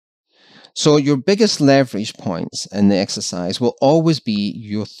So your biggest leverage points in the exercise will always be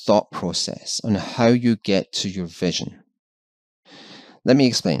your thought process on how you get to your vision. Let me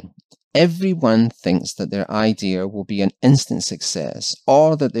explain. Everyone thinks that their idea will be an instant success,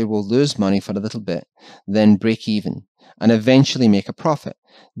 or that they will lose money for a little bit, then break even, and eventually make a profit.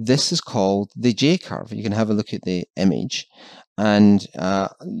 This is called the J curve. You can have a look at the image, and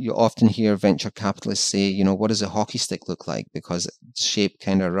you often hear venture capitalists say, you know, what does a hockey stick look like? Because it's shaped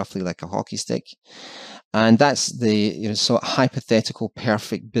kind of roughly like a hockey stick. And that's the sort of hypothetical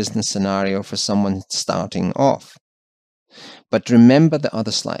perfect business scenario for someone starting off. But remember the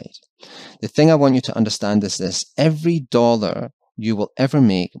other slide. The thing I want you to understand is this: every dollar you will ever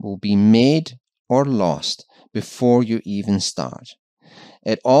make will be made or lost before you even start.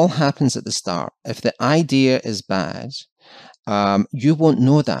 It all happens at the start. If the idea is bad, you won't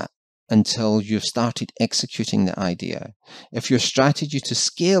know that until you've started executing the idea. If your strategy to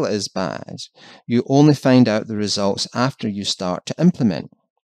scale is bad, you only find out the results after you start to implement.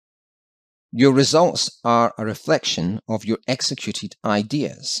 Your results are a reflection of your executed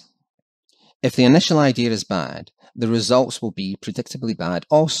ideas. If the initial idea is bad, the results will be predictably bad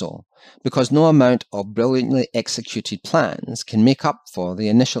also, because no amount of brilliantly executed plans can make up for the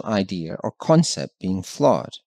initial idea or concept being flawed.